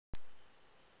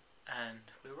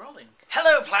rolling.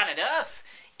 Hello, planet Earth!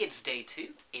 It's day 2,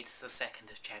 it's the 2nd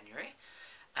of January,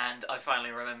 and I finally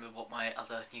remembered what my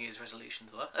other New Year's resolutions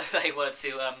were. They were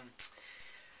to,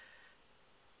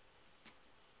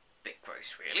 bit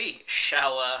gross really,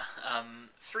 shower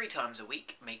 3 times a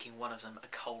week, making one of them a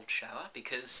cold shower,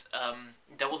 because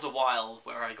there was a while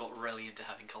where I got really into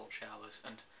having cold showers,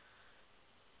 and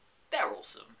they're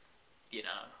awesome, you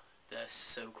know, they're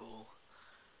so cool,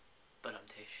 but I'm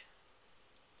tish.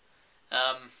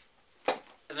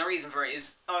 And the reason for it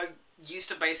is I used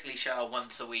to basically shower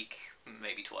once a week,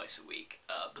 maybe twice a week,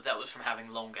 but that was from having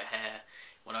longer hair,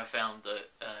 when I found that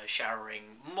showering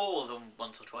more than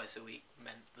once or twice a week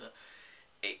meant that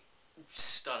it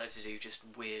started to do just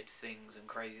weird things and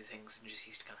crazy things and just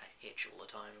used to kind of itch all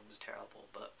the time and was terrible.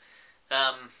 But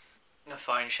I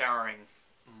find showering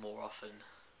more often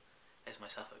as my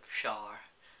suffix, shower.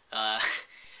 I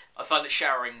find that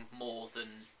showering more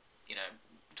than, you know,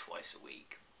 twice a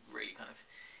week really kind of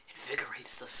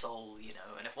invigorates the soul, you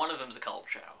know, and if one of them's a cold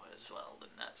shower as well, then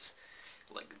that's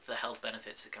like the health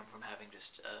benefits that come from having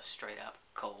just a straight up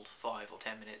cold 5 or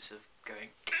 10 minutes of going,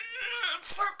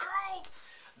 it's so cold,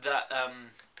 that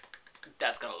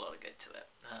that's got a lot of good to it.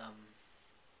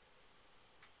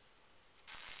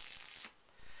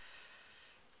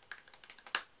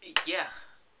 Yeah.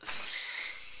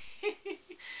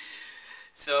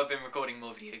 So I've been recording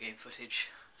more video game footage.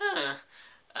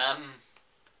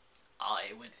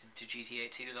 I went into GTA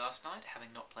 2 last night,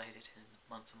 having not played it in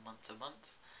months and months and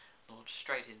months. Launched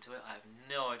straight into it. I have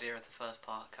no idea if the first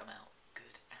part come out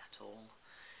good at all.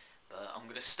 But I'm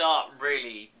going to start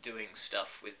really doing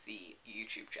stuff with the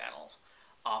YouTube channel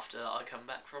after I come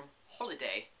back from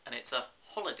holiday. And it's a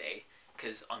holiday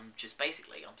because I'm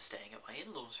staying at my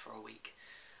in-laws for a week.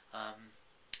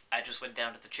 I just went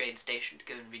down to the train station to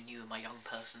go and renew my young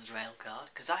person's rail card,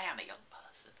 because I am a young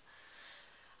person.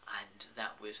 And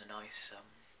that was a nice,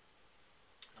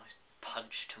 nice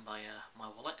punch to my my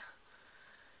wallet.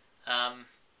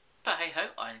 But hey ho,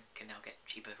 I can now get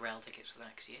cheaper rail tickets for the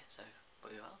next year, so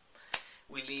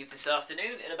we leave this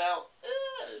afternoon in about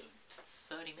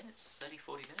 30 minutes,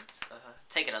 40 minutes.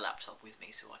 Taking a laptop with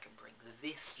me so I can bring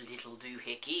this little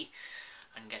doohickey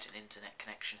and get an internet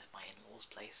connection at my in-laws'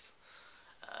 place.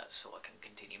 So I can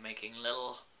continue making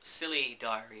little silly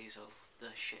diaries of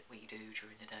the shit we do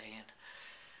during the day and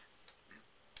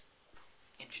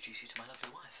introduce you to my lovely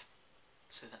wife.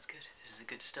 So that's good. This is a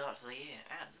good start to the year,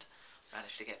 and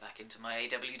managed to get back into my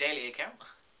AW Daily account.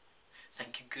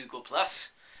 Thank you, Google+.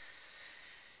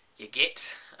 You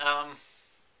get.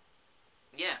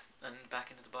 Yeah, and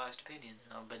back into the biased opinion.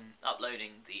 I've been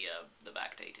uploading the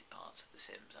backdated parts of the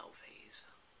Sims LPs,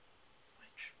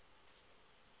 which,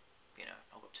 you know,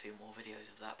 I've got 2 more videos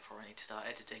of that before I need to start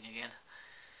editing again.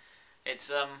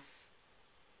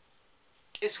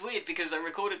 It's weird because I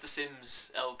recorded the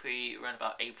Sims LP around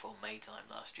about April, May time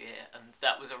last year, and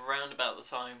that was around about the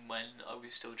time when I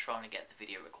was still trying to get the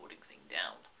video recording thing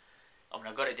down. I mean,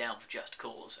 I got it down for just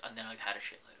cause, and then I've had a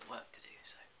shitload of work to do,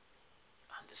 so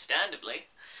understandably.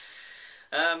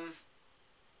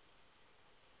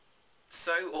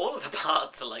 So all of the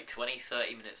parts are like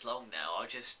 20-30 minutes long now.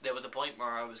 There was a point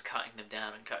where I was cutting them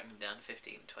down to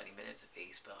 15-20 minutes a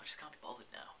piece, but I just can't be bothered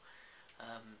now.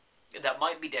 That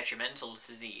might be detrimental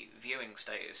to the viewing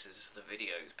statuses of the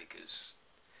videos, because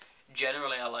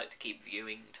generally I like to keep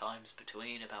viewing times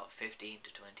between about 15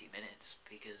 to 20 minutes,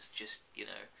 because just, you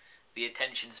know, the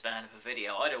attention span of a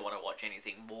video, I don't want to watch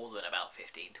anything more than about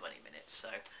 15-20 minutes, so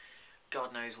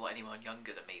God knows what anyone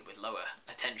younger than me with lower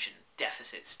attention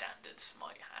deficit standards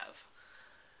might have.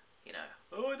 You know,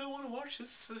 oh, I don't want to watch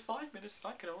this for 5 minutes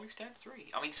and I can only stand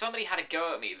 3. I mean, somebody had a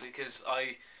go at me because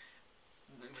I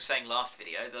was saying last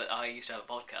video that I used to have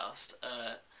a podcast.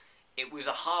 It was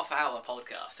a half-hour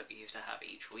podcast that we used to have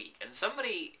each week, and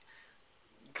somebody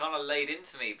kind of laid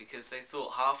into me because they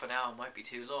thought half an hour might be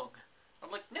too long.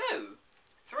 I'm like, no,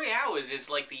 3 hours is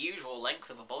like the usual length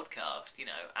of a podcast, you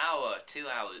know, hour, 2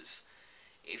 hours,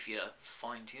 if you're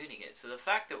fine-tuning it. So the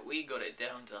fact that we got it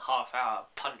down to half hour,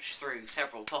 punched through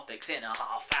several topics in a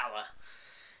half hour,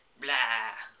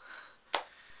 blah,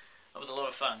 that was a lot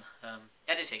of fun.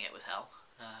 Editing it was hell.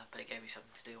 But it gave me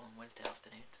something to do on Wednesday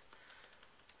afternoons.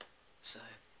 So,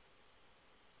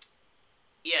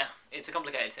 yeah, it's a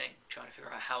complicated thing, trying to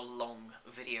figure out how long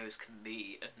videos can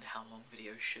be and how long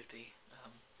videos should be.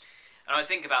 And I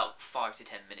think about 5 to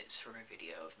 10 minutes for a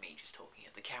video of me just talking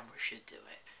at the camera should do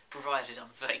it, provided I'm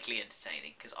vaguely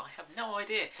entertaining, because I have no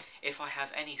idea if I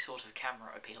have any sort of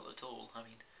camera appeal at all. I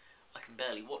mean, I can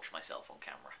barely watch myself on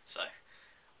camera, so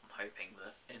I'm hoping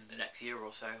that in the next year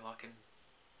or so I can,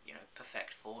 you know,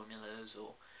 perfect formulas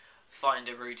or find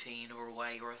a routine or a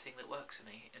way or a thing that works for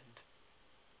me, and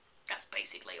that's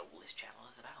basically all this channel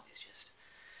is about, is just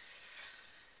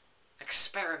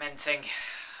experimenting.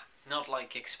 Not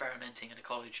like experimenting in a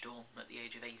college dorm at the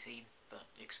age of 18, but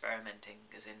experimenting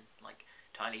as in, like,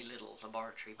 tiny little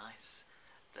laboratory mice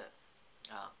that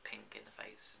are pink in the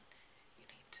face, and you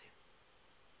need to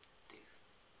do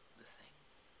the thing.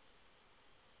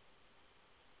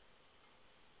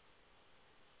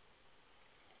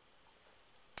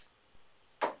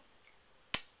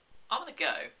 I'm gonna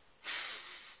go.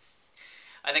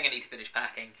 I think I need to finish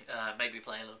packing, maybe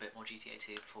play a little bit more GTA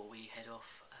 2 before we head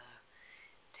off.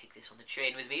 Take this on the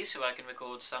train with me so I can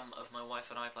record some of my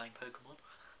wife and I playing Pokemon.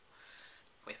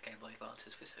 We have Game Boy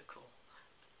Advances, we're so cool.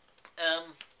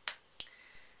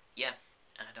 Yeah,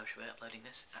 and I shall be uploading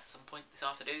this at some point this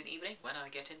afternoon, evening, when I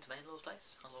get into my in-law's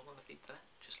place. I'll log on with you to that.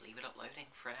 Just leave it uploading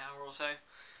for an hour or so.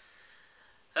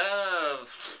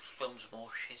 Film some more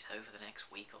shit over the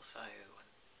next week or so, and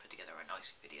put together a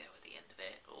nice video at the end of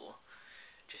it, or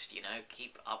just, you know,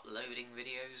 keep uploading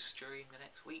videos during the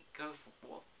next week of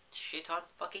what shit I'm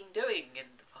fucking doing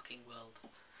in the fucking world.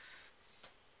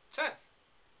 So,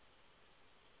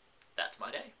 that's my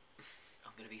day.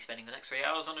 I'm going to be spending the next 3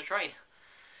 hours on a train.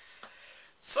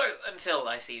 So, until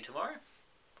I see you tomorrow,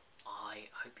 I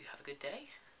hope you have a good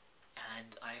day,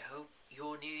 and I hope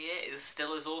your New Year is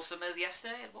still as awesome as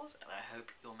yesterday it was, and I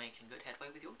hope you're making good headway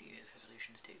with your New Year's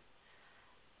resolutions too.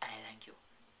 Thank you,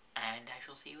 and I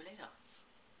shall see you later.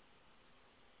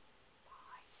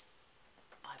 Bye.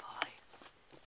 Bye-bye.